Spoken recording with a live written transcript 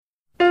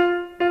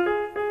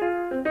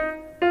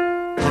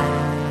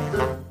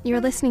You're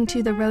listening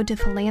to The Road to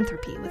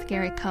Philanthropy with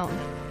Gary Cohn,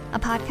 a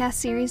podcast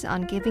series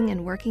on giving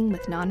and working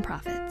with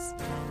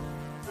nonprofits.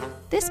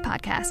 This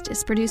podcast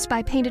is produced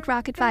by Painted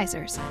Rock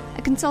Advisors,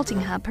 a consulting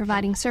hub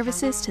providing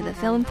services to the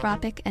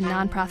philanthropic and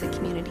nonprofit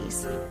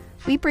communities.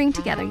 We bring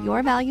together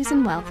your values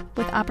and wealth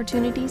with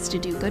opportunities to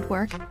do good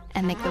work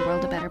and make the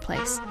world a better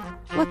place.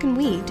 What can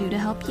we do to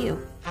help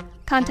you?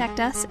 Contact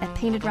us at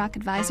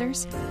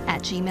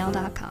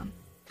paintedrockadvisors@gmail.com.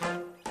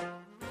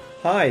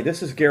 Hi,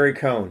 this is Gary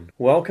Cohn.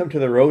 Welcome to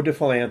The Road to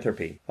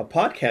Philanthropy, a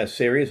podcast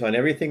series on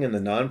everything in the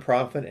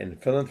nonprofit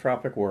and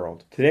philanthropic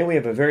world. Today we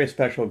have a very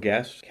special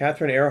guest,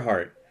 Katharine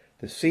Earhart,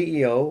 the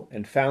CEO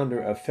and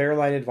founder of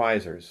Fairlight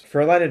Advisors.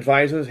 Fairlight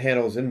Advisors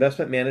handles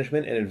investment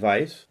management and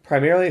advice,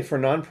 primarily for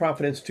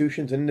nonprofit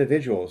institutions and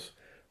individuals,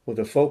 with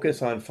a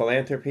focus on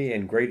philanthropy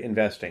and great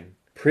investing.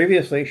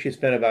 Previously, she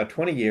spent about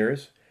 20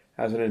 years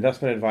as an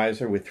investment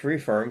advisor with 3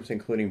 firms,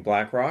 including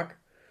BlackRock,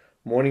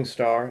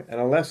 Morningstar, and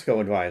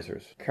Alesco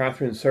Advisors.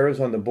 Katharine serves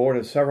on the board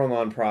of several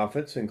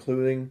nonprofits,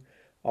 including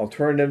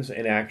Alternatives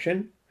in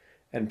Action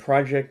and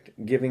Project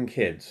Giving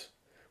Kids,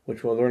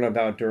 which we'll learn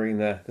about during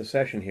the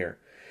session here.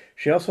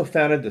 She also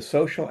founded the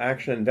Social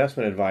Action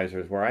Investment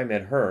Advisors, where I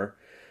met her,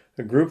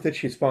 a group that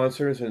she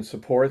sponsors and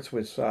supports,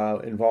 which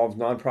involves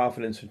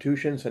nonprofit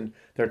institutions and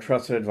their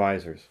trusted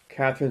advisors.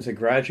 Katharine's a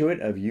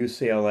graduate of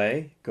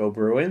UCLA. Go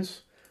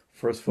Bruins!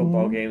 First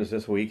football game is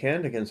this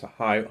weekend against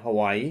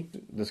Hawaii.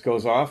 This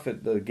goes off,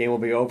 the game will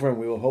be over, and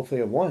we will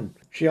hopefully have won.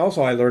 She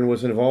also, I learned,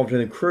 was involved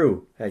in a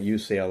crew at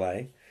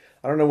UCLA.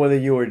 I don't know whether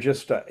you were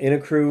just in a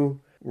crew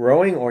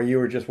rowing or you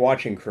were just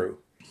watching crew.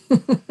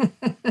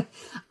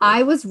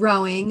 I was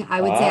rowing.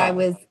 I would say I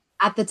was,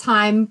 at the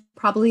time,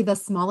 probably the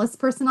smallest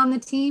person on the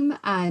team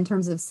in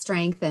terms of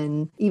strength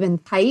and even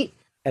height.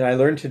 And I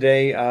learned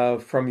today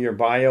from your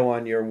bio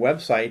on your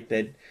website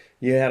that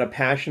you had a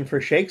passion for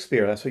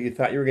Shakespeare. That's what you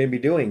thought you were going to be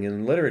doing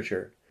in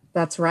literature.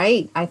 That's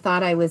right. I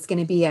thought I was going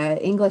to be an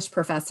English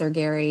professor,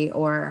 Gary,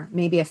 or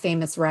maybe a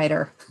famous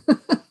writer.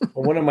 Well,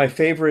 one of my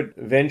favorite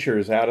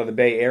ventures out of the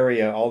Bay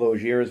Area all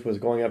those years was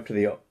going up to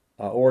the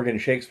Oregon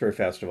Shakespeare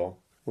Festival,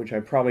 which I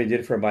probably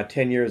did for about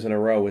 10 years in a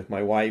row with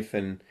my wife,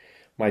 and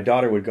my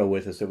daughter would go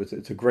with us.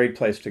 It's a great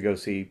place to go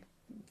see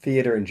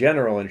theater in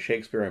general and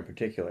Shakespeare in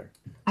particular.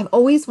 I've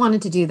always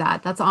wanted to do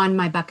that. That's on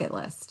my bucket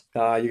list.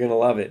 You're going to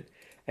love it.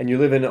 And you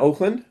live in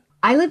Oakland?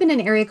 I live in an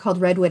area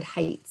called Redwood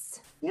Heights.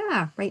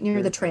 Yeah, right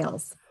near the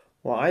trails.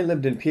 Well, I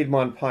lived in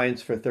Piedmont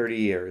Pines for 30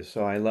 years,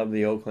 so I love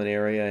the Oakland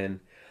area, and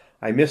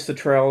I miss the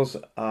trails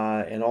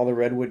and all the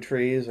redwood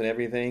trees and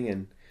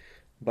everything.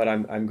 But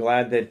I'm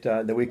glad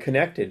that we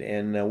connected,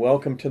 and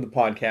welcome to the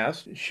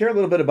podcast. Share a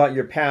little bit about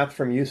your path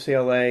from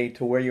UCLA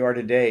to where you are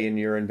today in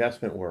your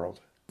investment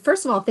world.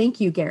 First of all, thank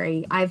you,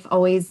 Gary. I've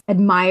always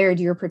admired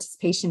your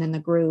participation in the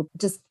group,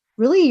 just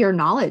really your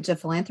knowledge of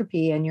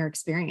philanthropy and your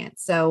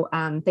experience. So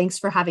thanks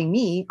for having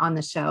me on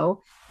the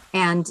show.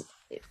 And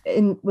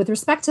with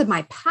respect to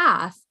my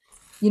path,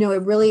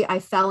 I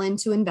fell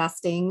into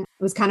investing.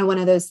 It was kind of one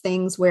of those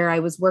things where I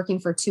was working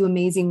for 2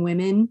 amazing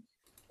women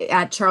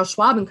at Charles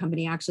Schwab and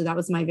Company. Actually, that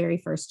was my very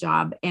first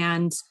job.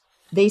 And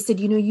they said,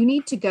 you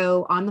need to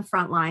go on the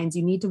front lines,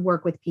 you need to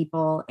work with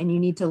people, and you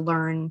need to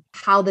learn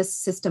how this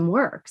system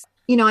works.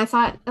 I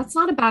thought that's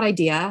not a bad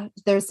idea.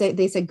 They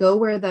said, go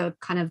where the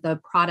kind of the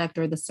product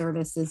or the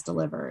service is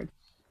delivered.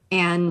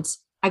 And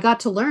I got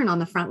to learn on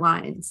the front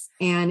lines.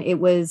 And I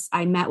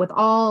met with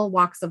all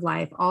walks of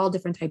life, all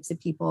different types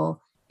of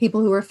people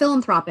who were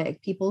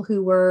philanthropic, people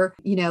who were,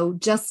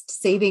 just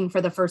saving for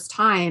the first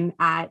time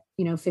at,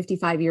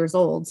 55 years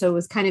old. So it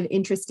was kind of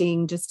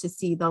interesting just to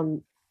see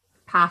the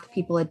path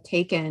people had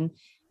taken.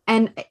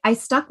 And I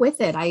stuck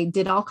with it. I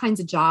did all kinds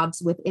of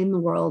jobs within the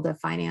world of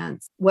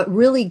finance. What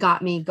really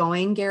got me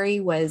going, Gary,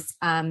 was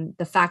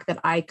the fact that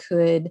I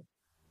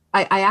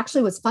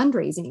actually was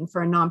fundraising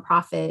for a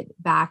nonprofit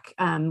back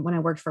when I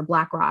worked for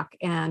BlackRock,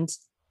 and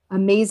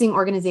amazing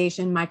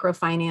organization,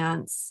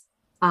 microfinance,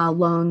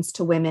 loans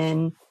to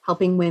women,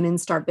 helping women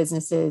start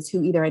businesses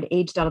who either had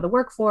aged out of the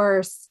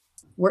workforce,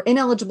 were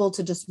ineligible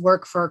to just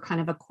work for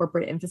kind of a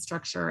corporate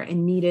infrastructure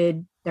and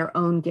needed their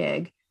own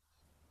gig.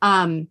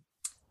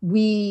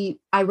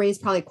 I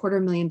raised probably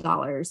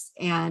 $250,000,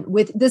 and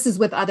this is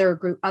with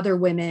other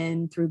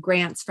women through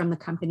grants from the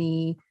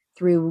company,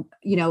 through,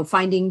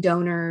 finding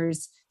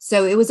donors.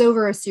 So it was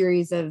over a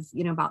series of,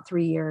 about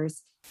 3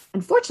 years.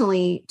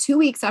 Unfortunately, 2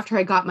 weeks after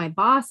I got my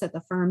boss at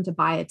the firm to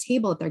buy a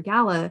table at their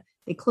gala,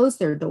 they closed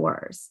their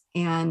doors.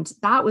 And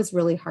that was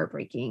really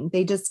heartbreaking.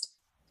 They just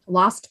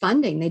lost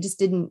funding. They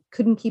just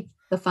couldn't keep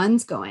the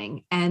funds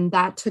going. And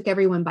that took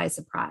everyone by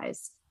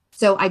surprise.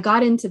 So I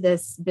got into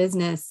this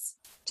business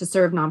to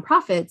serve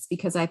nonprofits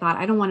because I thought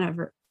I don't want to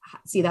ever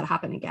see that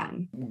happen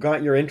again.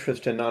 Got your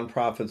interest in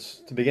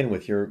nonprofits to begin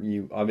with.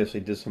 You obviously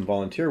did some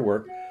volunteer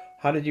work.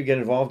 How did you get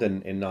involved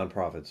in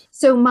nonprofits?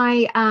 So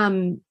my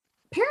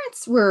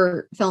parents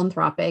were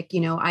philanthropic.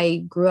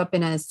 I grew up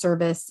in a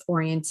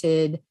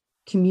service-oriented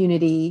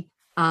community.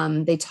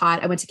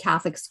 I went to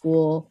Catholic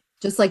school,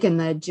 just like in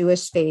the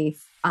Jewish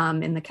faith.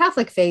 In the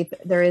Catholic faith,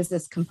 there is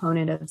this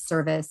component of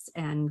service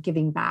and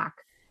giving back.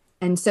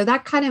 And so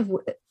that kind of,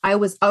 I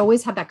was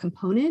always had that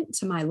component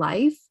to my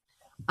life.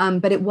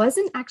 But it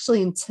wasn't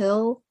actually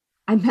until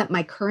I met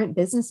my current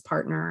business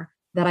partner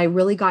that I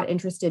really got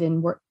interested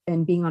in work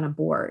and being on a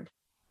board.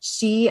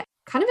 She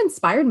kind of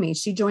inspired me.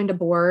 She joined a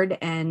board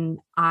and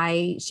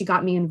she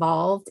got me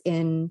involved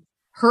in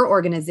her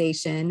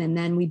organization. And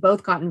then we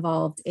both got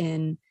involved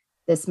in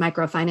this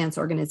microfinance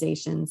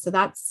organization. So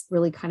that's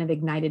really kind of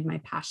ignited my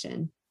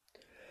passion.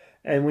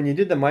 And when you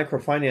did the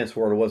microfinance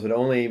world, was it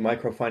only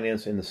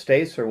microfinance in the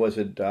States or was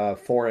it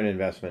foreign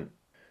investment?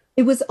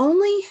 It was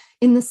only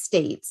in the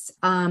States,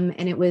 and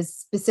it was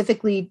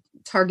specifically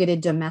targeted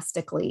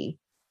domestically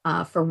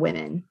for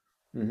women.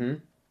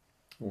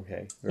 Mm-hmm.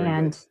 Okay, very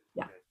And good.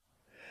 yeah.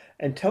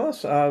 And tell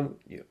us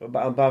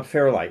about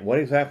Fairlight. What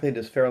exactly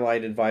does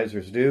Fairlight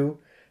Advisors do?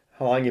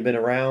 How long you been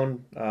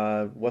around?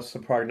 What's the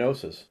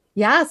prognosis?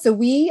 Yeah, so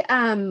we've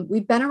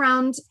been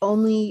around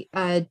only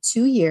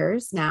 2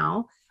 years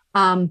now,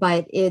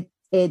 but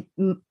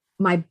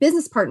my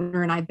business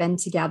partner and I've been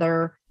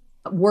together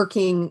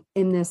working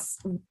in this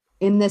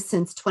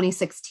since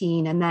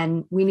 2016, and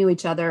then we knew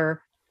each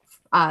other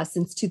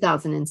since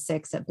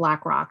 2006 at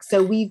BlackRock.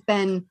 So we've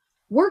been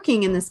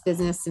working in this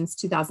business since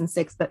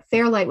 2006, but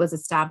Fairlight was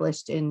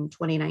established in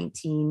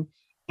 2019.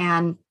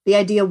 And the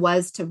idea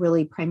was to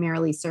really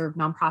primarily serve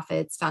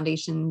nonprofits,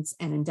 foundations,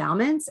 and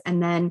endowments,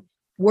 and then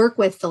work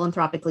with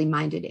philanthropically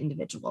minded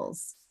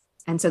individuals.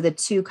 And so the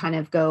two kind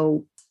of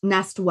go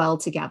nest well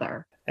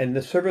together. And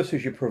the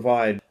services you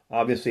provide,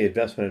 obviously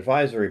investment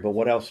advisory, but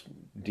what else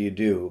do you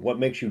do? What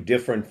makes you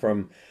different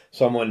from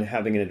someone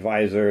having an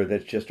advisor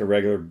that's just a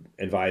regular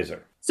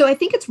advisor? So I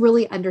think it's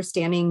really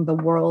understanding the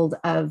world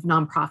of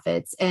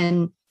nonprofits.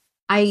 And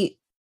I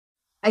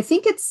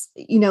think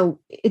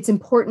it's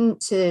important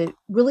to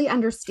really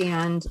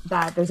understand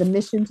that there's a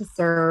mission to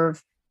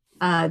serve.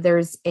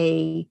 There's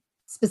a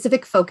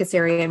specific focus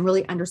area, and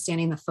really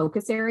understanding the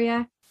focus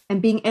area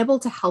and being able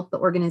to help the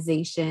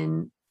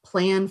organization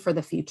plan for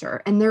the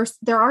future. And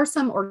there are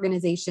some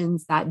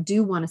organizations that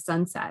do want to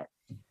sunset,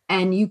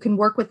 and you can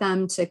work with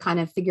them to kind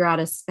of figure out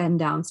a spend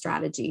down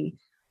strategy.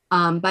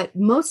 But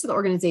most of the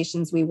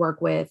organizations we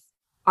work with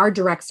are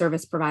direct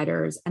service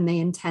providers, and they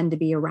intend to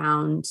be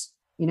around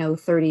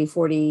 30,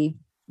 40,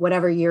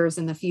 whatever years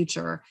in the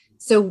future.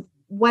 So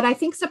what I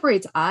think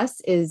separates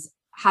us is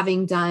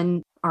having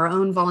done our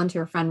own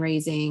volunteer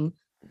fundraising,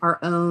 our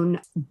own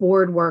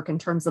board work in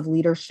terms of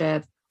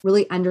leadership,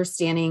 really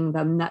understanding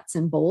the nuts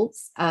and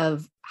bolts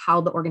of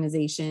how the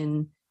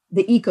organization,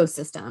 the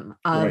ecosystem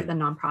of Right. the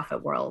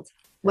nonprofit world.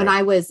 When Right.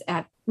 I was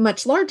at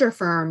much larger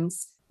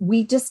firms,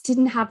 we just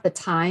didn't have the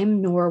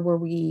time, nor were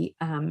we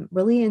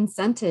really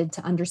incented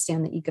to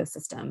understand the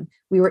ecosystem.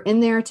 We were in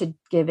there to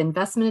give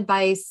investment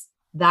advice.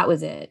 That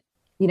was it.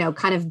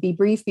 Kind of be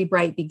brief, be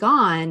bright, be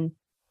gone.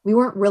 We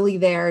weren't really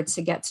there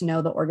to get to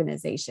know the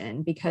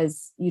organization,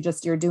 because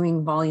you're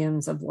doing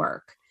volumes of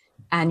work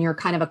and you're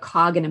kind of a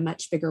cog in a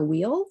much bigger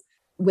wheel.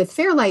 With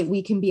Fairlight,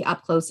 we can be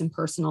up close and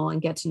personal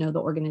and get to know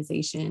the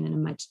organization in a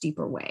much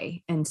deeper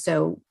way. And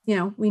so,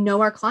 we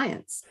know our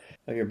clients.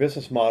 Now, your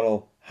business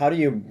model, how do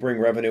you bring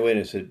revenue in?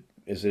 Is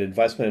it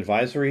investment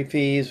advisory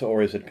fees,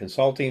 or is it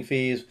consulting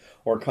fees,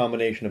 or a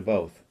combination of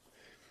both?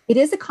 It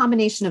is a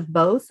combination of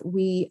both.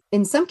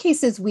 In some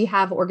cases, we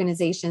have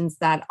organizations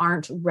that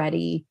aren't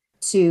ready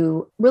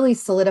to really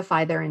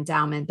solidify their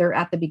endowment. They're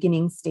at the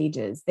beginning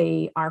stages.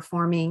 They are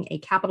forming a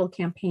capital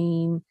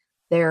campaign.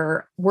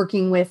 They're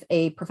working with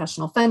a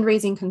professional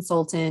fundraising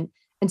consultant.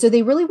 And so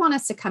they really want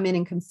us to come in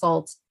and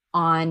consult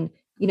on,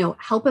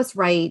 help us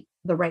write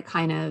the right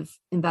kind of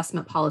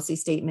investment policy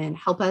statement,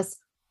 help us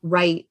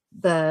write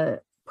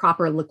the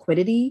proper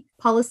liquidity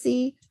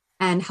policy,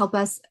 and help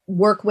us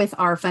work with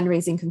our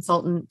fundraising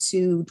consultant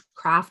to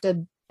craft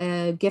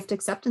a gift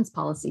acceptance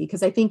policy.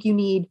 Because I think you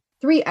need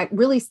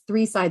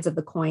three sides of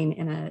the coin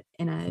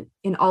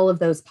in all of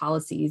those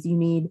policies. You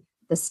need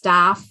the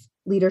staff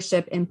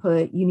leadership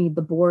input, you need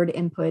the board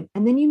input,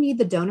 and then you need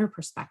the donor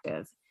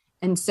perspective.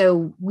 And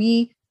so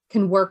we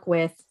can work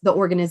with the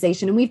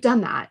organization, and we've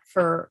done that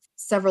for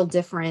several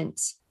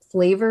different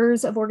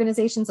flavors of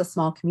organizations, a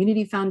small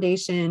community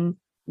foundation.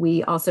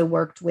 We also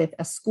worked with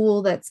a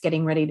school that's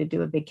getting ready to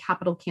do a big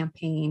capital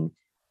campaign.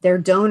 Their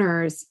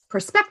donors,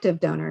 prospective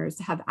donors,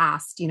 have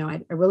asked,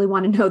 I really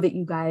want to know that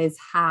you guys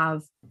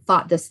have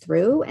thought this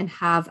through and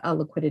have a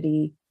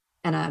liquidity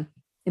and a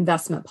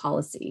investment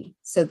policy.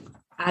 So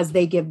as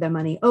they give their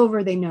money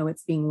over, they know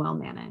it's being well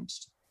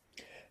managed.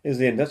 Is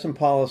the investment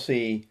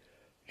policy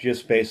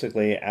just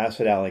basically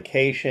asset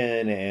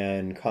allocation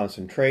and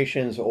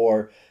concentrations,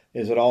 or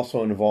is it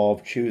also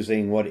involve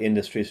choosing what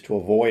industries to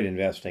avoid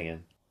investing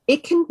in?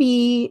 It can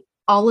be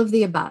all of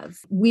the above.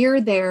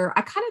 We're there.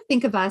 I kind of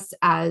think of us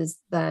as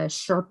the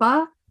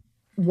Sherpa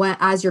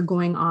as you're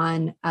going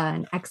on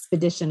an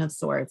expedition of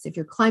sorts. If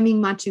you're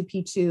climbing Machu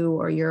Picchu,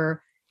 or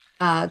you're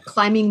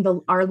climbing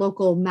our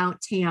local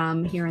Mount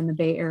Tam here in the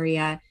Bay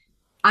Area,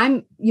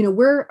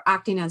 we're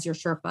acting as your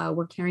Sherpa.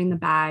 We're carrying the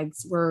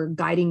bags. We're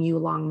guiding you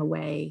along the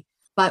way.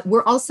 But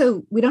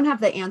we don't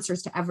have the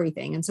answers to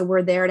everything. And so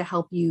we're there to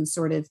help you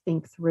sort of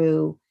think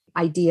through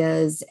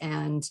ideas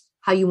and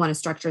how you want to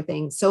structure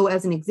things. So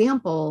as an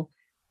example,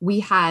 we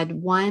had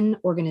one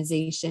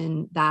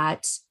organization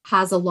that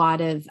has a lot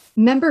of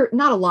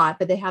not a lot,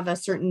 but they have a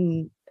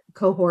certain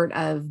cohort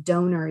of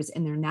donors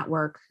in their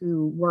network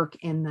who work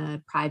in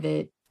the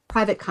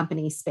private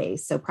company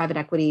space, so private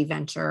equity,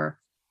 venture.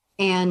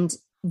 And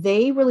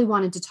they really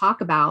wanted to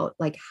talk about,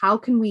 like, how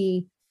can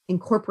we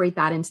incorporate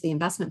that into the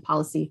investment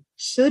policy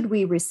should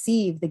we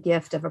receive the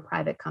gift of a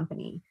private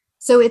company?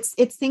 So it's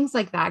things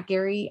like that,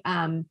 Gary.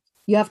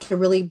 You have to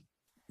really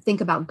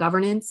think about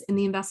governance in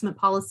the investment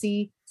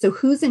policy. So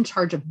who's in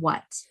charge of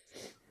what?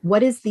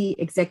 What is the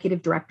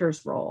executive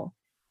director's role?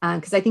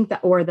 Because I think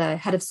that, or the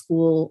head of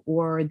school,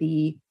 or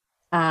the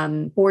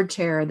board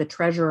chair, the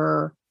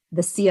treasurer,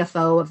 the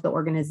CFO of the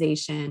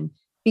organization,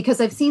 because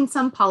I've seen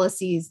some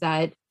policies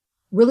that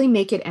really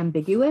make it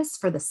ambiguous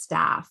for the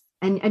staff.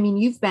 And I mean,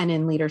 you've been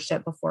in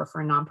leadership before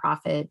for a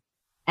nonprofit,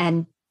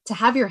 and to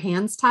have your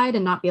hands tied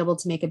and not be able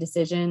to make a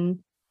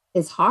decision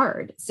is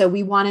hard. So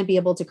we want to be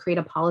able to create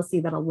a policy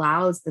that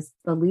allows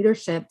the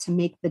leadership to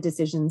make the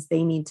decisions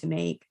they need to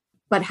make,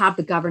 but have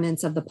the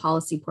governance of the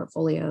policy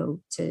portfolio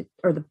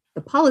the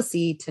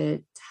policy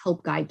to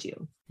help guide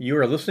you. You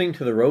are listening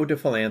to The Road to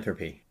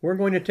Philanthropy. We're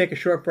going to take a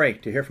short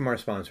break to hear from our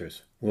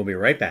sponsors. We'll be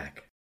right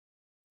back.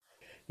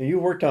 You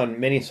worked on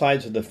many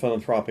sides of the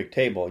philanthropic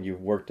table.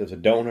 You've worked as a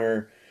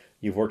donor,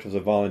 you've worked as a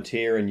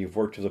volunteer, and you've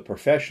worked as a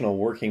professional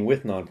working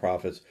with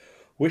nonprofits.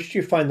 Which do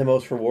you find the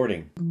most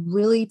rewarding?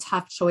 Really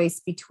tough choice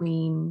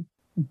between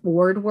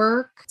board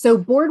work. So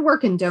board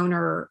work and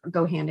donor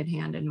go hand in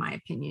hand, in my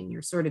opinion.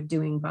 You're sort of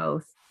doing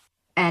both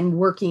and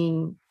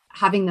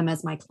having them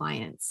as my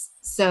clients.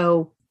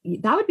 So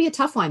that would be a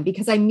tough one,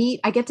 because I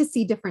get to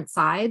see different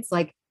sides.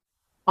 Like,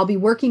 I'll be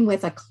working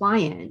with a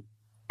client,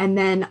 and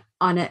then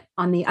on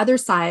the other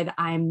side,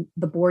 I'm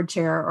the board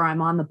chair, or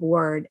I'm on the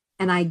board,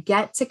 and I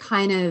get to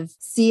kind of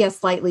see a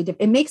slightly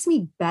different. It makes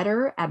me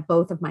better at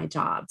both of my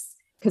jobs,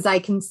 because I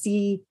can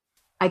see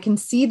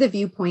the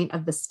viewpoint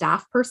of the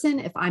staff person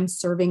if I'm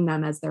serving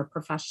them as their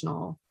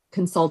professional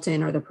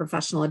consultant or the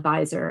professional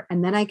advisor.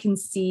 And then I can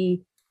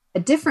see a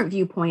different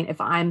viewpoint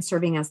if I'm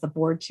serving as the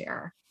board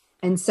chair.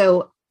 And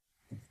so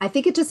I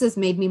think it just has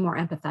made me more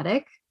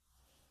empathetic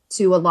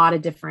to a lot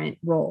of different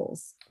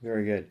roles.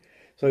 Very good.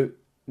 So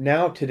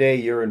now today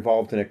you're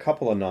involved in a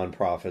couple of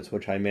nonprofits,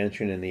 which I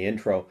mentioned in the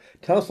intro.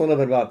 Tell us a little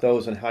bit about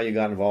those and how you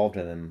got involved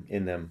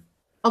in them.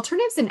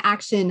 Alternatives in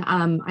Action.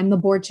 I'm the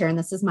board chair, and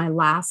this is my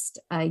last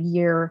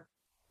year.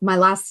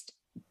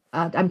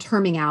 I'm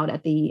terming out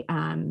at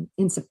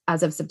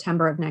as of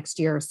September of next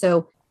year.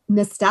 So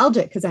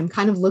nostalgic, because I'm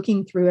kind of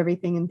looking through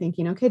everything and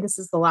thinking, okay, this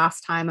is the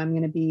last time I'm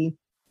going to be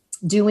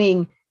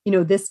doing,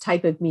 this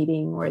type of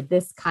meeting or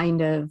this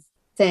kind of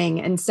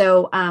thing. And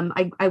so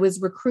I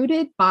was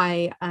recruited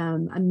by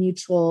a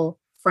mutual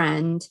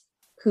friend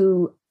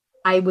who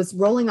I was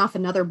rolling off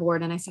another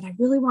board, and I said, I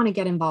really want to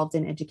get involved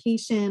in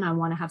education. I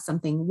want to have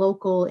something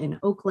local in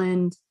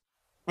Oakland.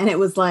 And it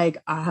was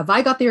like, have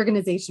I got the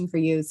organization for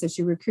you? So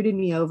she recruited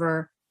me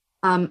over.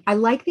 I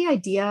like the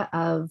idea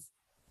of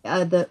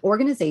the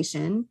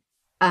organization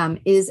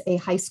is a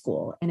high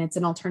school, and it's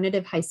an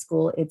alternative high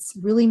school. It's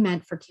really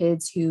meant for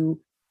kids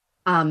who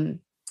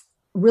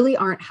really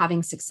aren't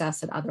having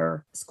success at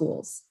other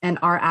schools and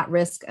are at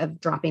risk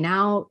of dropping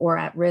out or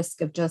at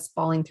risk of just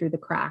falling through the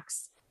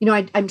cracks.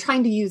 I'm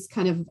trying to use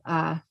kind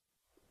of,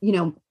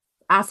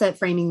 asset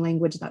framing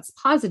language that's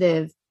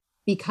positive,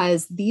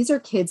 because these are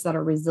kids that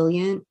are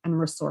resilient and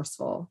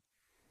resourceful.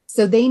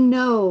 So they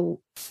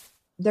know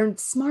they're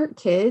smart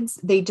kids.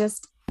 They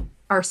just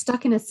are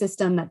stuck in a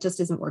system that just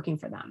isn't working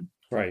for them.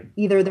 Right.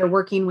 Either they're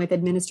working with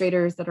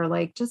administrators that are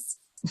like, just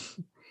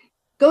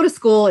go to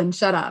school and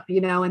shut up,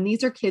 and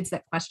these are kids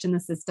that question the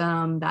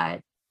system,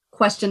 that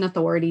question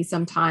authority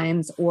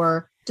sometimes,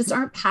 or just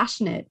aren't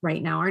passionate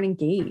right now, aren't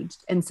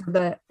engaged. And so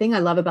the thing I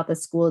love about the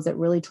school is it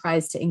really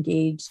tries to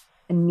engage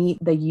and meet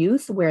the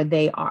youth where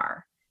they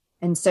are.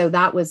 And so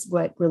that was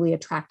what really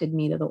attracted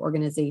me to the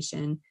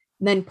organization.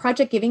 And then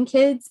Project Giving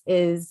Kids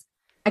is,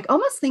 I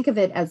almost think of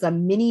it as a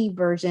mini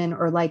version,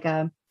 or like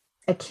a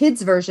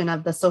kids version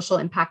of the Social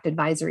Impact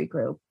Advisory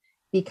Group,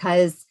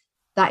 because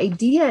the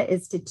idea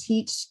is to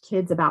teach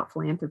kids about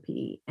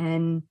philanthropy.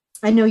 And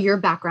I know your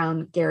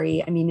background,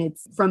 Gary. I mean,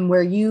 it's from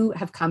where you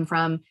have come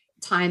from.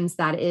 Times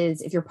that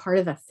is, if you're part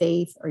of a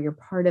faith or you're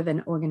part of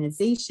an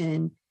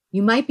organization,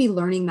 you might be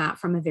learning that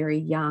from a very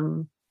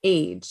young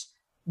age,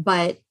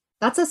 but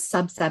that's a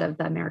subset of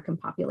the American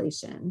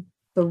population.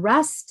 The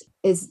rest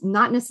is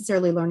not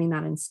necessarily learning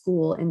that in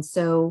school. And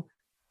so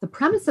the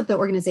premise of the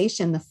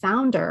organization, the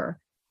founder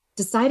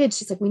decided,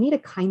 she's like, we need a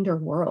kinder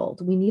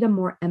world. We need a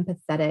more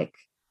empathetic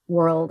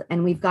world.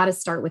 And we've got to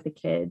start with the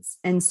kids.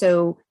 And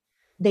so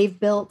they've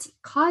built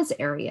cause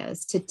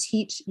areas to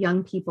teach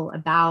young people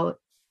about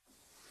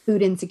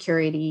food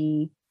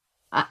insecurity,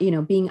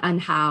 being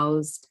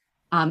unhoused,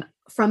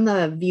 from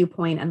the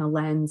viewpoint and the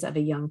lens of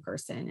a young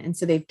person. And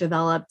so they've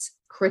developed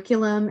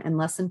curriculum and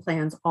lesson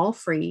plans, all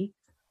free,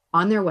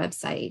 on their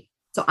website.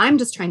 So I'm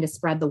just trying to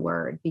spread the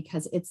word,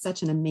 because it's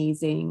such an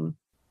amazing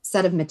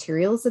set of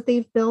materials that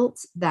they've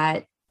built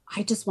that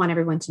I just want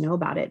everyone to know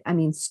about it. I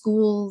mean,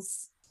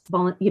 schools,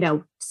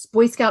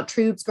 Boy Scout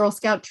troops, Girl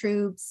Scout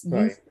troops,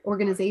 youth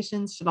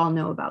organizations should all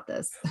know about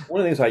this.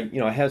 One of the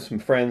things I had some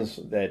friends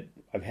that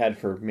I've had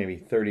for maybe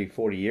 30,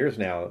 40 years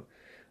now.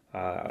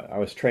 I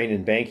was trained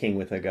in banking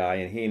with a guy,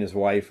 and he and his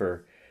wife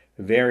are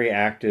very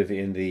active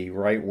in the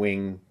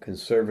right-wing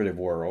conservative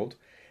world,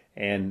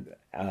 and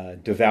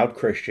devout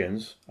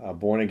Christians,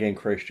 born-again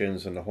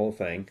Christians, and the whole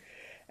thing.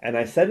 And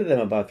I said to them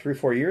about 3 or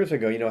 4 years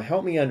ago,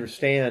 help me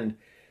understand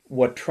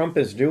what Trump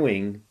is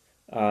doing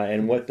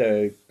and what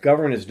the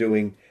government is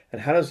doing, and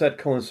how does that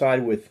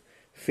coincide with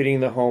feeding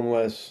the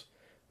homeless,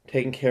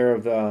 taking care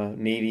of the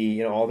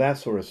needy, all that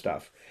sort of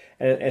stuff.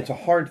 And it's a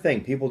hard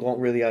thing. People don't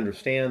really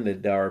understand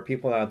that there are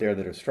people out there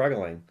that are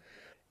struggling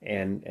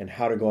and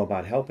how to go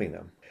about helping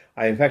them.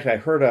 In fact, I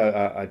heard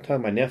I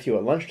told my nephew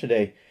at lunch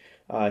today,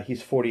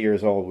 he's 40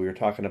 years old. We were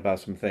talking about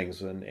some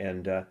things,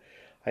 and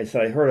I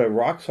said, I heard a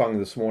rock song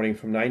this morning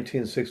from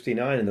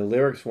 1969, and the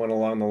lyrics went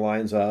along the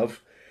lines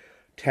of,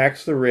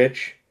 tax the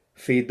rich,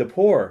 feed the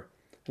poor.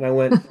 And I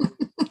went,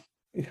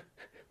 we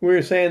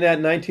were saying that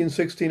in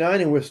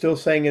 1969, and we're still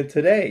saying it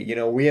today.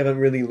 We haven't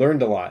really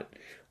learned a lot.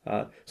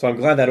 So I'm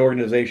glad that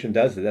organization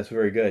does it. That's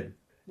very good.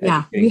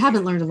 Yeah, we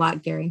haven't learned a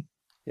lot, Gary.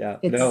 Yeah,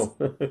 no,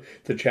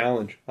 it's a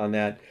challenge on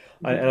that.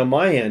 And on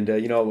my end,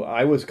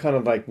 I was kind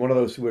of like one of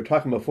those, we were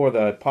talking before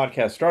the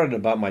podcast started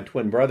about my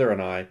twin brother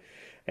and I,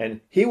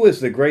 and he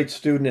was the great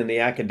student in the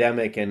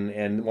academic,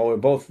 and while we're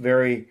both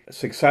very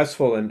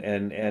successful and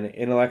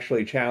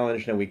intellectually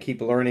challenged, and we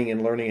keep learning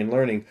and learning and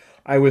learning,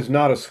 I was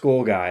not a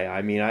school guy.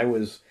 I mean, I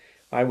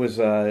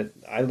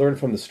learned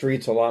from the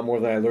streets a lot more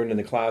than I learned in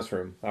the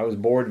classroom. I was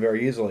bored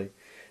very easily.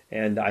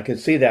 And I could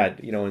see that,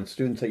 in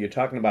students that you're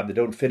talking about that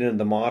don't fit into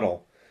the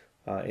model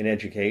in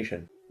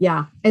education.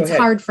 Yeah, it's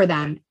hard for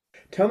them.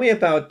 Tell me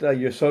about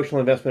your social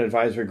investment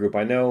advisory group.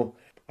 I know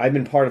I've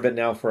been part of it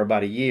now for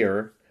about a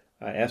year,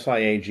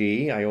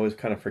 SIAG. I always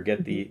kind of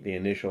forget the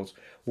initials.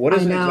 What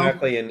is it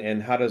exactly,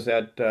 and how does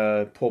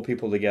that pull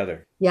people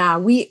together? Yeah,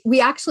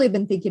 we actually have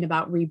been thinking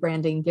about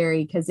rebranding,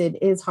 Gary, because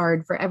it is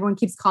hard for everyone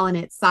keeps calling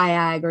it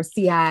SIAG or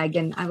SIAG.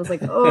 And I was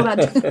like, oh,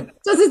 that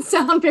doesn't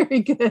sound very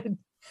good.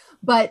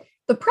 But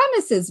the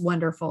premise is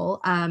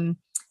wonderful.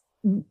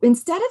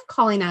 Instead of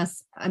calling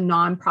us a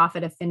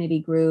nonprofit affinity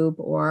group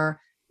or,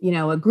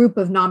 a group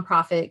of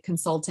nonprofit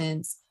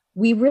consultants,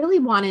 we really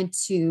wanted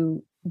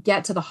to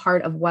get to the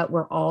heart of what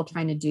we're all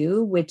trying to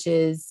do, which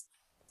is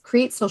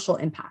create social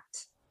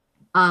impact.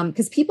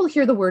 Because people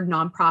hear the word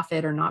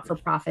nonprofit or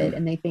not-for-profit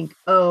and they think,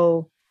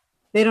 oh,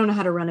 they don't know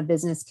how to run a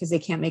business because they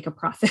can't make a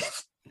profit.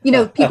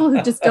 People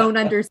who just don't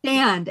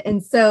understand.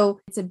 And so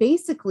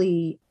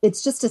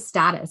it's just a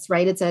status,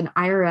 right? It's an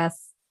IRS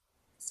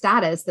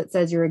status that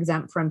says you're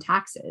exempt from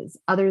taxes.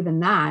 Other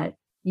than that,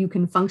 you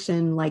can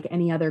function like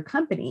any other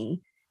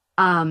company.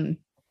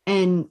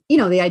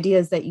 The idea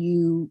is that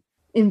you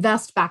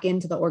invest back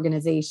into the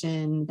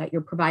organization, that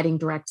you're providing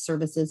direct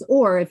services,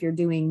 or if you're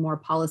doing more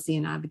policy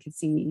and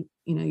advocacy,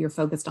 you're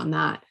focused on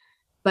that.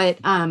 But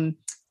the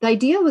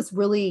idea was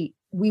really,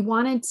 we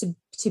wanted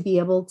to be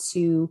able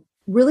to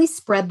really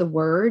spread the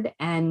word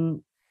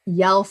and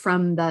yell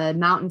from the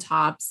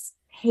mountaintops,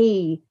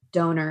 hey,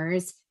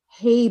 donors,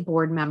 hey,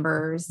 board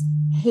members,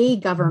 hey,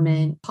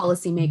 government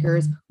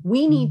policymakers,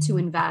 we need to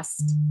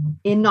invest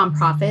in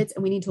nonprofits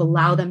and we need to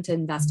allow them to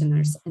invest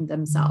in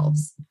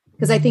themselves.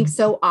 Because I think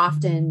so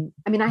often,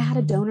 I had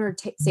a donor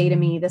say to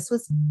me, this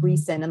was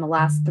recent in the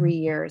last 3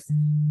 years,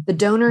 the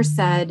donor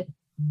said,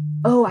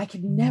 oh, I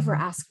could never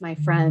ask my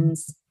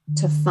friends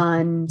to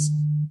fund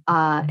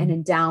an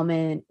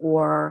endowment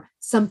or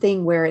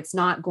something where it's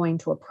not going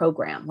to a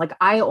program. Like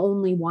I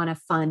only want to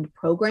fund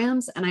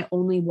programs and I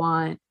only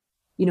want,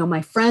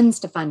 my friends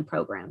to fund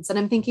programs. And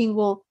I'm thinking,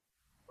 well,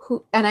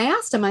 who, and I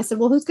asked him, I said,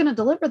 well, who's going to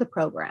deliver the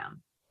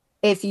program?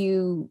 If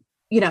you're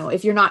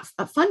not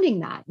funding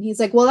that. And he's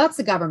like, well, that's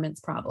the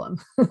government's problem.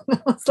 I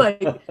was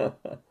like,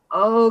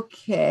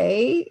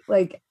 okay,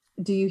 like,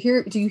 do you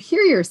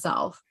hear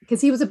yourself?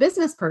 Because he was a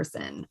business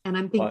person. And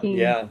I'm thinking,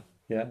 yeah.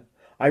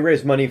 I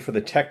raised money for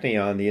the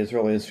Technion, the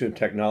Israel Institute of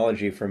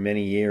Technology, for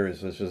many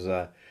years. This is,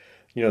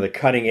 the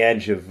cutting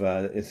edge of,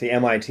 it's the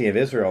MIT of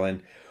Israel.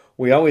 And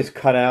we always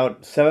cut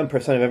out 7%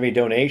 of every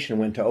donation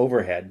went to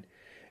overhead.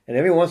 And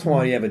every once in a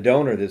while you have a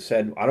donor that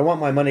said, I don't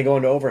want my money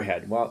going to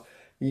overhead. Well,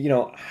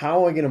 how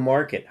are we going to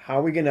market? How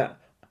are we going to,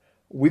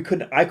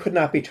 I could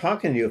not be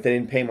talking to you if they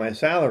didn't pay my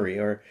salary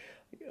or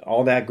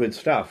all that good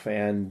stuff,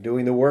 and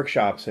doing the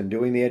workshops and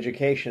doing the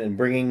education and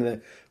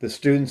bringing the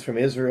students from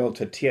Israel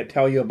to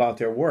tell you about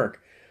their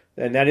work.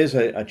 And that is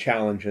a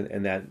challenge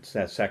in that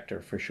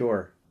sector for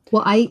sure.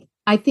 Well,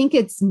 I think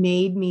it's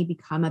made me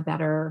become a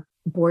better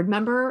board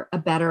member, a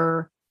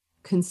better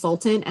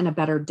consultant, and a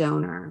better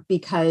donor,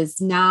 because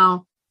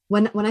now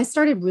when I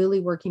started really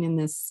working in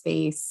this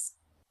space,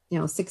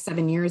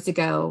 6-7 years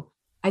ago,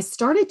 I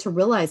started to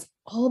realize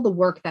all the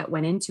work that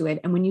went into it.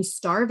 And when you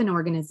starve an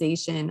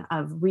organization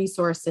of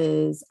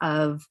resources,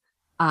 of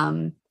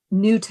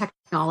new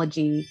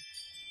technology,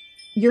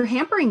 you're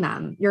hampering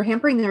them. You're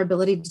hampering their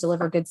ability to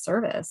deliver good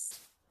service.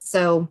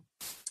 So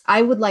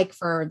I would like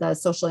for the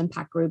social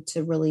impact group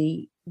to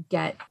really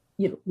get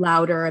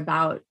louder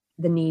about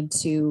the need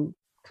to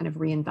kind of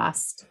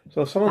reinvest.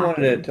 So if someone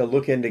wanted to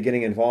look into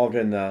getting involved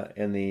in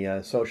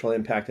the social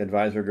impact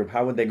advisor group,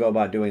 how would they go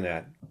about doing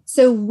that?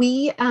 So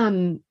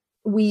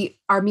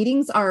our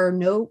meetings are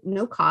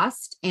no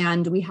cost,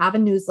 and we have a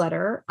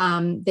newsletter.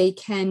 They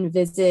can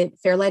visit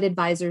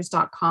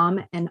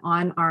fairlightadvisors.com, and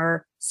on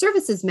our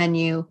services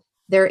menu,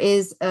 there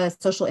is a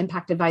social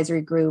impact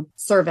advisory group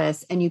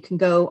service, and you can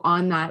go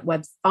on the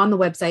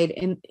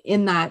website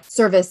in that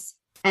service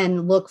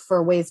and look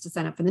for ways to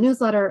sign up for the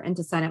newsletter and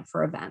to sign up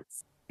for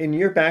events. In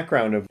your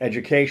background of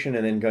education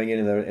and then going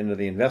into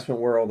the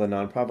investment world, the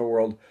nonprofit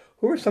world,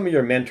 who are some of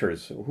your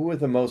mentors? Who are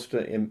the most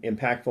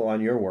impactful on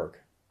your work?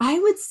 I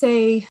would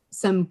say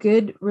some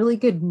really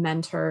good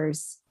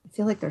mentors. I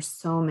feel like there's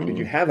so many. Did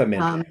you have a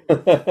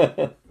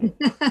mentor?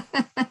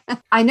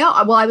 I know.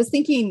 Well, I was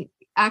thinking,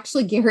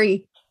 actually,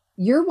 Gary,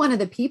 you're one of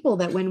the people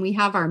that when we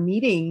have our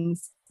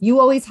meetings, you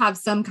always have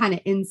some kind of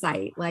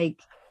insight, like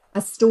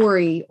a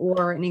story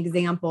or an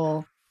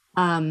example.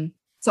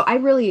 So I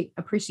really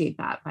appreciate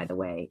that, by the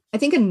way. I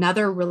think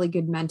another really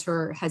good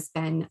mentor has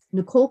been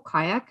Nicole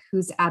Kayak,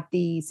 who's at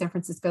the San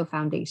Francisco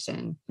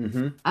Foundation.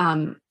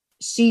 Mm-hmm.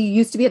 She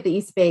used to be at the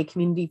East Bay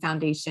Community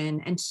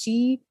Foundation, and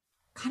she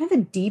kind of a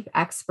deep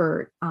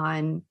expert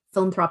on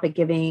philanthropic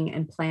giving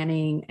and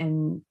planning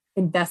and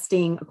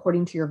investing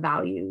according to your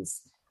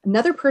values.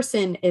 Another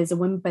person is a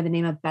woman by the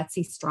name of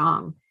Betsy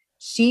Strong.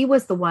 She's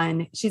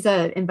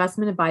an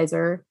investment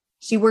advisor.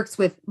 She works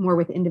more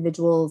with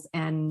individuals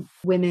and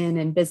women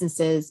and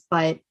businesses,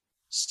 but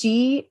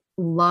she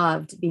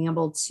loved being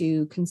able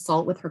to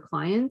consult with her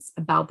clients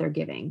about their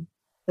giving.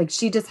 Like,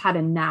 she just had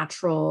a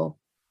natural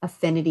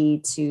affinity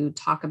to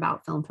talk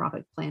about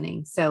philanthropic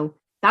planning. So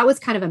that was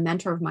kind of a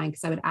mentor of mine,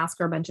 because I would ask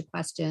her a bunch of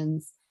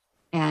questions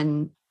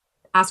and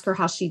ask her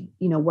how she,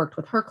 worked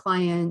with her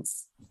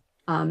clients.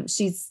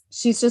 She's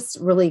just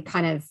really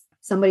kind of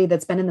somebody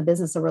that's been in the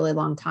business a really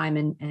long time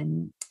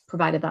and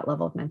provided that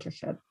level of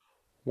mentorship.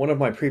 One of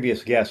my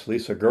previous guests,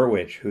 Lisa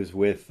Gerwich, who's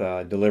with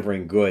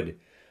Delivering Good,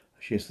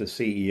 she's the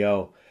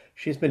CEO.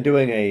 She's been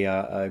doing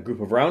a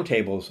group of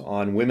roundtables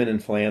on women in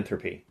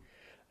philanthropy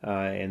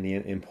and the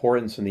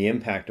importance and the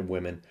impact of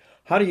women.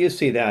 How do you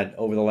see that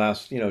over the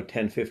last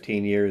 10,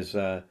 15 years,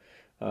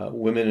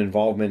 women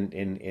involvement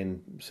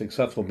in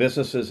successful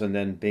businesses and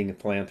then being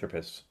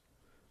philanthropists?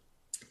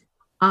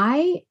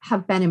 I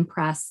have been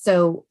impressed.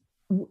 So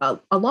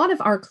a lot of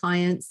our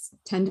clients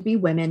tend to be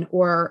women,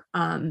 or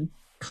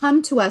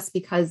come to us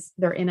because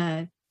they're in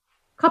a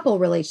couple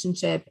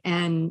relationship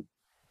and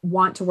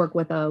want to work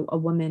with a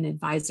woman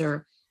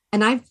advisor.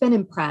 And I've been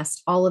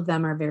impressed. All of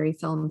them are very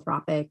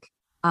philanthropic.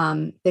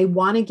 They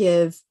want to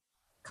give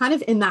kind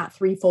of in that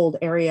threefold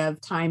area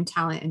of time,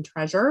 talent, and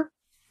treasure.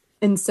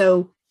 And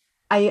so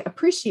I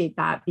appreciate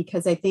that,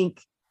 because I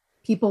think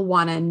people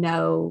want to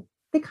know,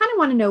 they kind of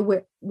want to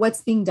know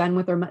what's being done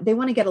with their money. They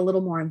want to get a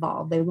little more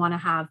involved. They want to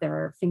have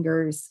their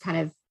fingers kind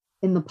of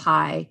in the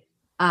pie.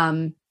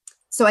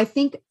 So I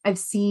think I've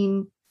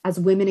seen, as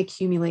women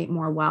accumulate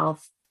more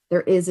wealth,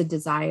 there is a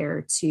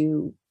desire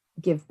to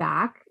give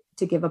back,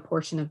 to give a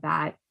portion of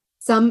that.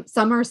 Some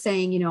are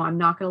saying, I'm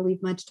not going to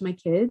leave much to my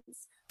kids.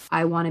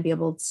 I want to be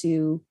able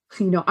to,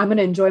 I'm going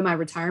to enjoy my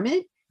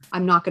retirement.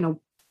 I'm not going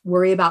to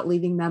worry about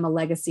leaving them a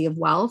legacy of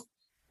wealth.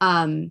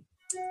 And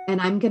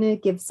I'm going to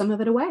give some of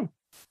it away.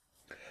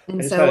 And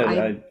I just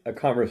had a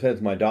conversation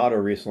with my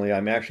daughter recently.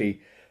 I'm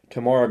actually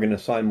tomorrow going to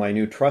sign my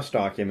new trust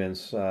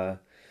documents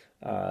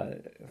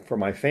for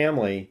my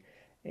family.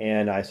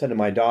 And I said to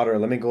my daughter,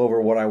 let me go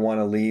over what I want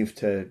to leave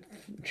to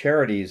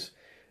charities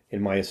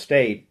in my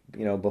estate,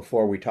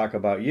 before we talk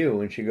about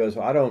you. And she goes,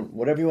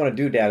 whatever you want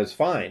to do, Dad, is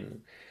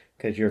fine,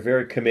 because you're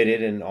very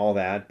committed and all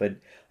that. But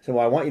I said,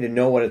 well, I want you to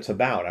know what it's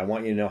about. I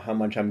want you to know how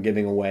much I'm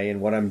giving away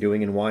and what I'm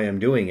doing and why I'm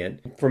doing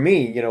it. For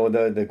me,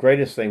 the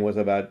greatest thing was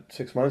about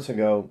 6 months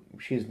ago,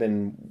 she's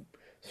been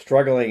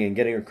struggling and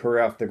getting her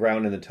career off the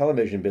ground in the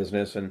television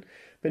business and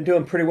been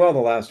doing pretty well the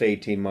last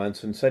 18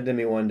 months, and said to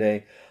me one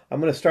day, I'm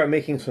going to start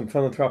making some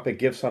philanthropic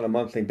gifts on a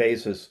monthly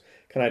basis.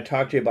 Can I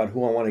talk to you about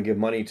who I want to give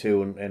money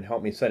to and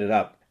help me set it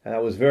up? And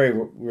that was very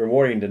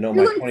rewarding to know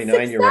my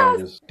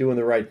 29-year-old is doing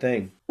the right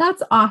thing.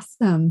 That's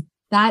awesome.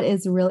 That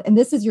is really, and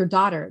this is your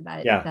daughter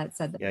that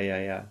said that.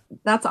 Yeah.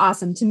 That's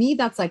awesome. To me,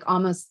 that's like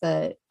almost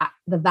the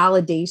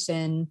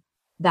validation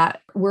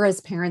that we're as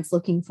parents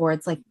looking for.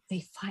 It's like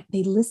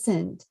they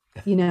listened,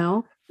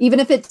 even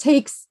if it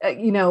takes,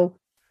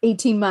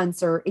 18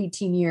 months or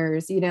 18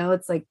 years,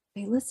 it's like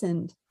they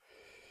listened.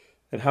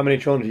 And how many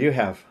children do you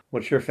have?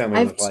 What's your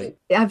family look like?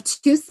 I have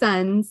two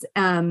sons,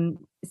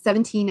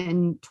 17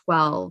 and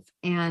 12.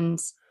 And,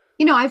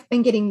 I've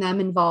been getting them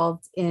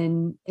involved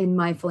in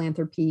my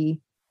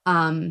philanthropy.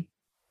 I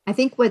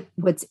think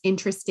what's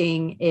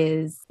interesting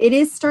is it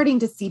is starting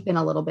to seep in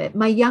a little bit.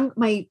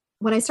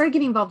 When I started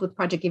getting involved with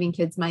Project Giving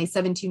Kids, my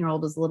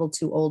 17-year-old was a little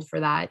too old for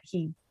that.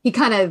 He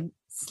kind of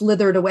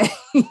slithered away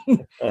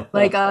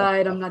like,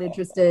 I'm not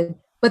interested.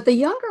 But the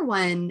younger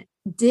one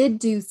did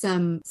do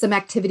some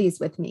activities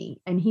with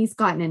me, and he's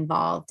gotten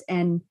involved.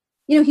 And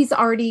he's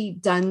already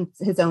done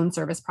his own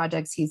service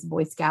projects. He's a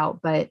Boy Scout,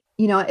 but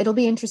it'll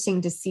be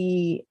interesting to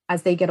see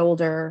as they get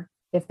older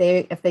if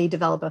they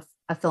develop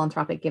a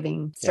philanthropic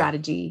giving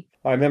strategy.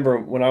 I remember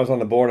when I was on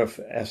the board of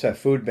SF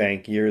Food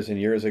Bank years and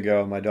years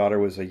ago, my daughter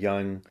was a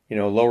young,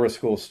 lower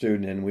school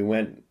student, and we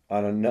went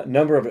on a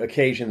number of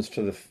occasions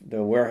to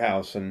the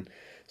warehouse and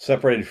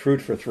separated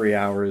fruit for 3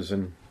 hours,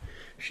 and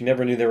she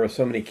never knew there were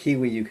so many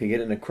kiwi you could get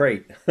in a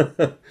crate,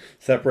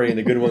 separating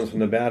the good ones from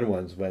the bad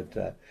ones.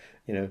 But,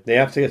 they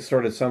have to get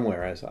started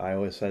somewhere, as I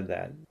always said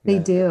that. They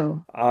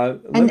do.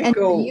 Let me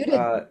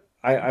go.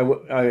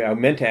 I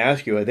meant to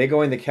ask you, are they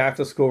going the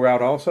Catholic school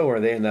route also, or are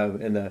they in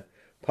the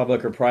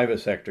public or private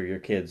sector, your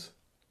kids?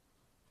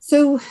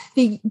 So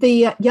the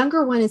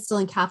younger one is still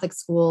in Catholic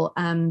school.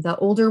 The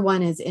older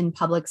one is in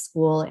public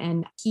school.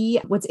 And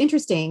what's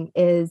interesting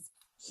is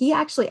he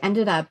actually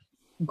ended up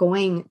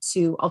going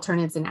to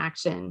Alternatives in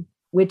Action,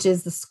 which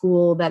is the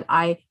school that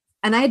I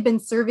had been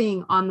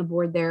serving on the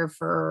board there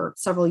for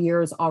several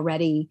years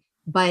already,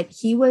 but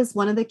he was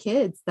one of the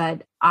kids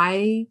that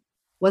I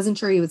wasn't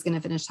sure he was going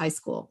to finish high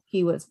school.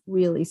 He was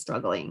really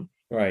struggling.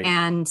 Right.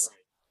 And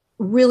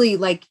really,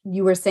 like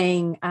you were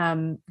saying,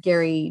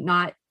 Gary,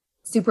 not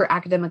super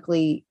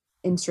academically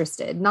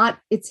interested.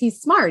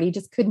 He's smart. He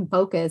just couldn't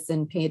focus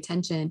and pay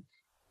attention.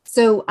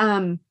 So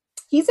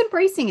he's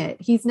embracing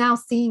it. He's now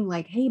seeing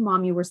like, hey,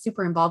 Mom, you were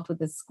super involved with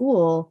this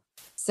school.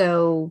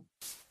 So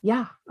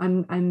yeah,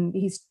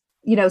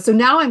 so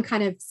now I'm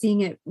kind of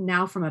seeing it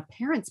now from a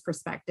parent's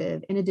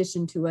perspective, in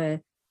addition to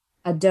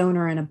a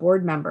donor and a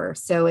board member.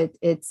 So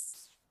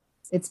it's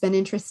been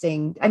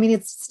interesting. I mean,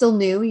 it's still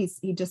new.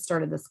 He just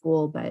started the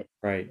school, but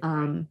right.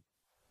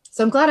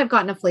 So I'm glad I've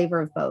gotten a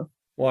flavor of both.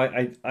 Well,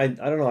 I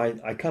don't know.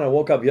 I kind of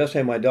woke up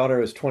yesterday. My daughter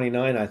was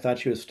 29. I thought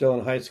she was still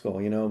in high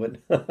school,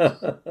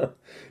 but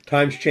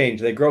times change.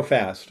 They grow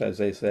fast, as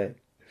they say.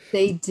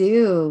 They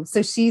do.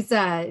 So she's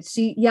at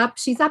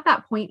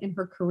that point in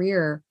her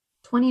career,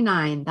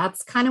 29.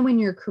 That's kind of when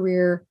your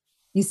career,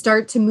 you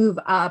start to move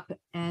up,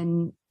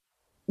 and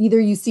either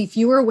you see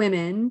fewer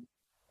women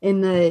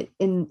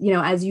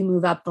as you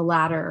move up the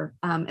ladder.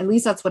 At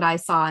least that's what I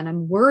saw. And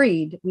I'm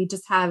worried. We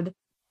just have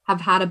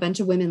had a bunch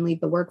of women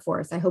leave the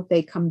workforce. I hope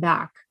they come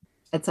back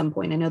at some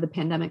point. I know the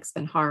pandemic's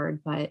been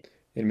hard, but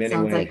in many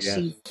ways,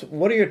 yes.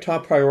 What are your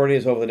top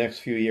priorities over the next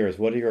few years?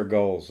 What are your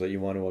goals that you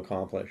want to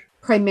accomplish?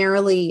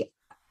 Primarily,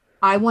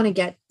 I want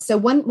to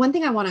one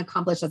thing I want to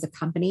accomplish as a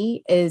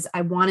company is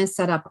I want to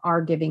set up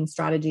our giving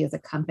strategy as a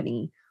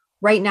company.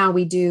 Right now,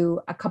 we do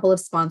a couple of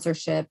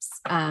sponsorships,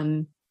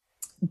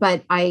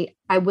 but I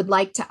would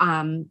like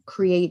to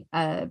create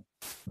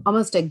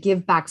almost a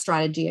give back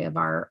strategy of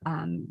our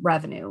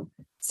revenue.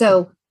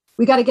 So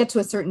we got to get to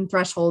a certain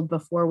threshold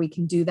before we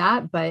can do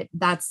that. But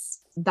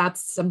that's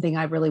something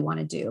I really want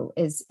to do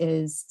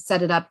is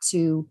set it up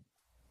to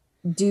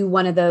do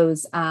one of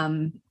those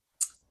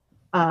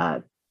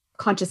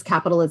conscious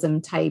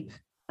capitalism type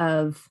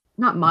of,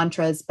 not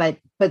mantras, but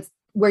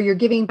where you're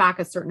giving back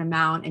a certain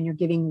amount and you're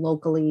giving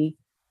locally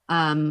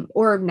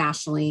or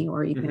nationally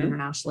or even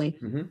internationally.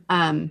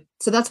 Mm-hmm.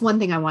 So that's one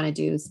thing I want to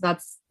do. So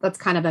that's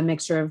kind of a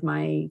mixture of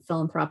my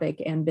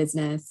philanthropic and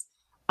business.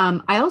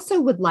 I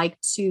also would like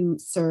to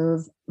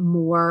serve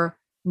more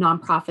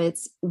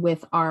nonprofits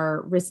with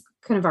our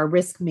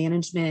risk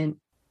management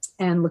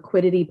and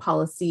liquidity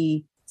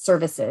policy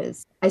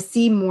services. I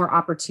see more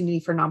opportunity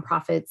for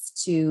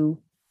nonprofits to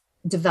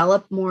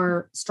develop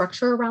more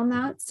structure around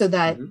that so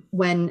that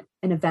when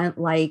an event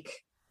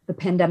like the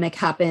pandemic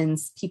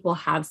happens, people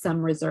have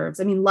some reserves.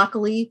 I mean,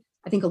 luckily,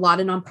 I think a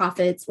lot of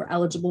nonprofits were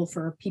eligible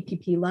for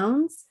PPP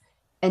loans.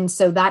 And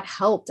so that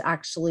helped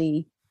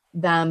actually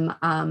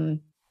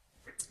them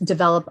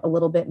develop a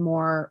little bit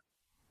more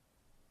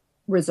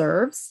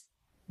reserves.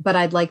 But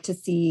I'd like to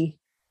see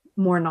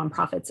more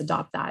nonprofits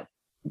adopt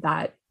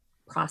that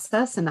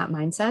process and that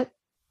mindset.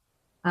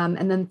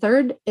 And then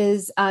third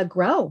is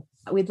grow.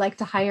 We'd like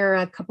to hire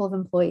a couple of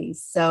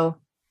employees. So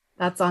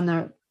that's on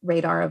the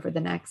radar over the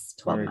next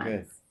 12 months.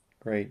 Good.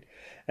 Great.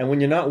 And when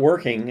you're not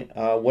working,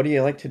 what do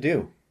you like to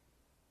do?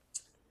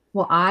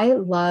 Well, I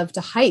love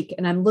to hike,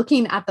 and I'm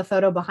looking at the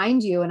photo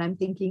behind you and I'm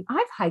thinking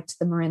I've hiked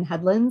the Marin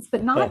Headlands,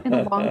 but not in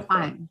a long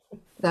time.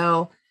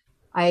 So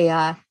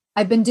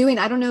I've been doing,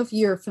 I don't know if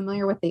you're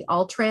familiar with the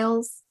All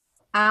Trails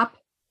app.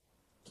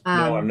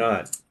 No, I'm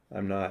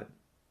not.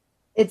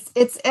 It's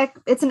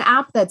an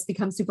app that's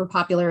become super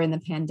popular in the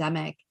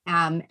pandemic.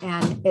 And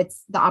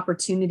it's the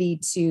opportunity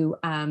to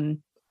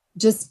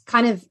just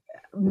kind of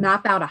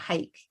map out a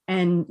hike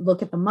and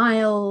look at the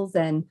miles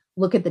and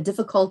look at the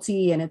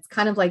difficulty. And it's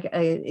kind of like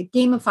it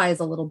gamifies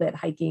a little bit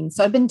hiking.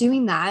 So I've been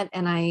doing that,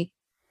 and I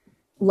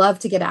love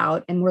to get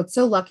out. And we're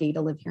so lucky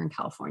to live here in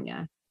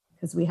California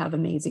because we have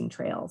amazing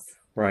trails.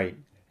 Right.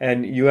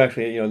 And you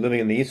actually, living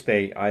in the East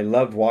Bay, I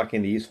loved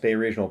walking the East Bay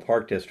Regional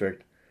Park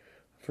District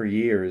for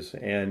years.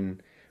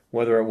 And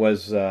whether it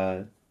was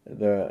the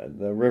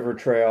river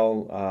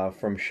trail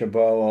from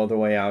Chabot all the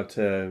way out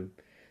to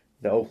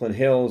the Oakland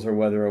Hills or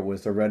whether it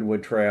was the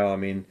Redwood Trail. I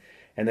mean,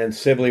 and then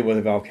Sibley where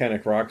the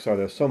volcanic rocks are.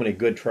 There's so many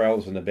good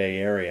trails in the Bay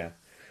Area.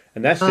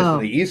 And that's just in Oh,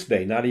 the East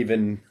Bay, not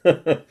even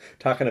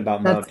talking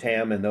about Mount that's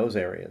Tam and those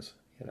areas,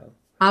 you know.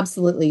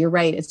 absolutely, you're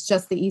right. It's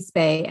just the East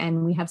Bay,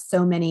 and we have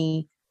so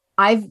many.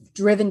 I've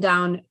driven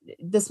down,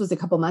 this was a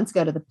couple months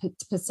ago, to the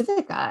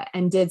Pacifica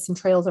and did some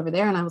trails over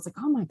there. And I was like,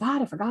 oh my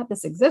God, I forgot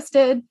this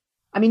existed.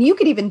 I mean, you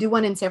could even do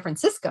one in San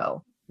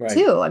Francisco Right.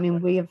 too. I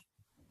mean, we have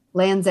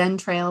Land's End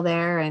Trail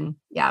there, and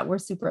yeah, we're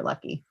super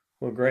lucky.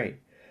 Well, great.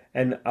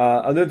 And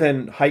other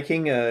than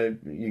hiking,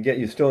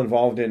 you still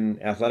involved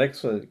in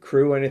athletics,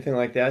 crew, anything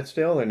like that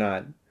still or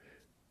not?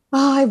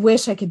 Oh, I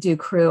wish I could do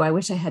crew. I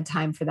wish I had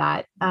time for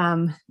that.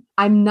 I'm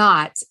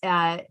not.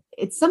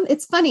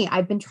 It's funny.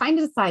 I've been trying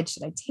to decide,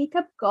 should I take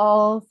up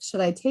golf?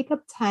 Should I take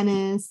up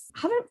tennis?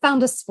 I haven't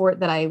found a sport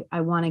that I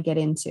want to get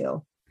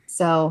into.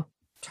 So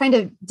trying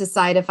to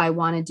decide if I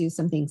want to do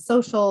something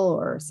social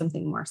or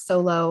something more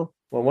solo.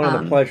 Well, one of the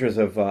Um, pleasures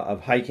of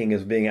hiking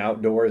is being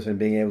outdoors and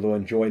being able to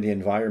enjoy the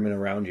environment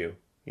around you,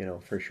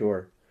 for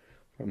sure,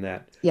 from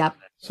that. yep.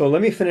 So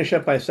let me finish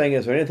up by saying,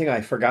 is there anything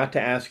I forgot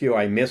to ask you,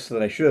 I missed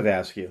that I should have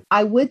asked you?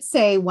 I would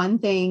say one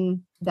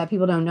thing that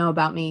people don't know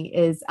about me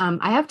is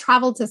I have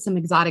traveled to some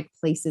exotic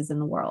places in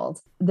the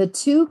world. The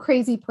two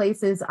crazy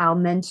places I'll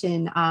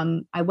mention,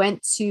 I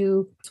went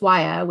to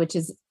Ushuaia, which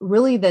is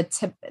really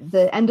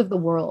the end of the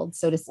world,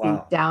 so to speak,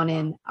 Wow. down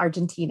in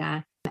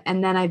Argentina.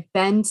 And then I've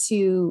been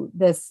to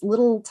this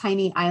little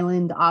tiny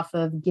island off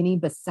of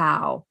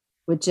Guinea-Bissau,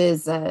 which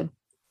is a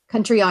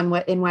country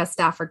in West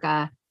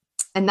Africa.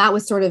 And that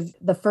was sort of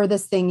the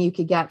furthest thing you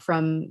could get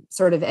from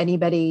sort of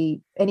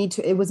anybody,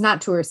 it was not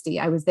touristy.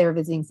 I was there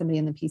visiting somebody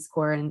in the Peace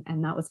Corps,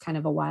 and that was kind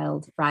of a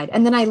wild ride.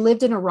 And then I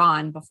lived in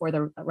Iran before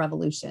the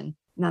revolution.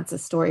 And that's a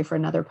story for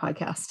another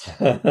podcast.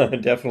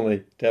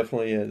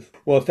 Definitely is.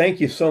 Well,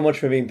 thank you so much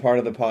for being part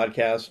of the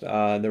podcast,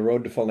 The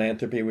Road to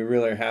Philanthropy. We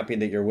really are happy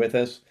that you're with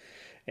us.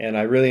 And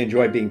I really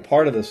enjoy being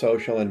part of the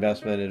Social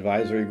Investment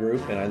Advisory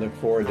Group. And I look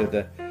forward to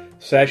the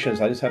sessions.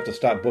 I just have to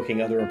stop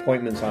booking other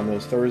appointments on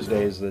those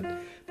Thursdays that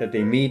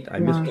they meet. I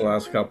missed the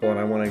last couple and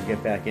I want to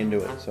get back into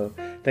it. So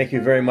thank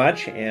you very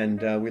much.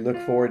 And we look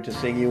forward to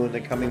seeing you in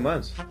the coming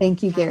months.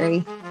 Thank you,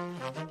 Gary.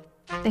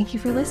 Thank you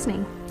for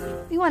listening.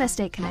 We want to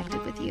stay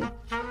connected with you.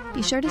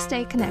 Be sure to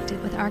stay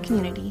connected with our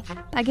community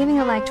by giving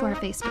a like to our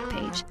Facebook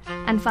page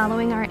and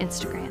following our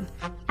Instagram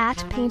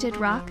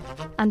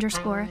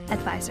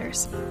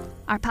 @paintedrock_advisors.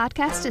 Our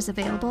podcast is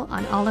available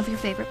on all of your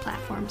favorite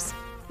platforms.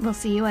 We'll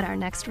see you at our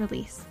next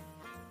release.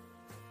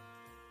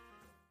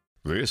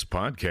 This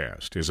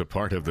podcast is a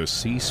part of the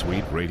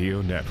C-Suite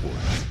Radio Network.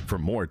 For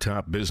more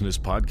top business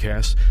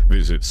podcasts,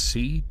 visit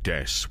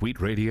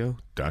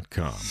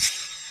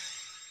c-suiteradio.com.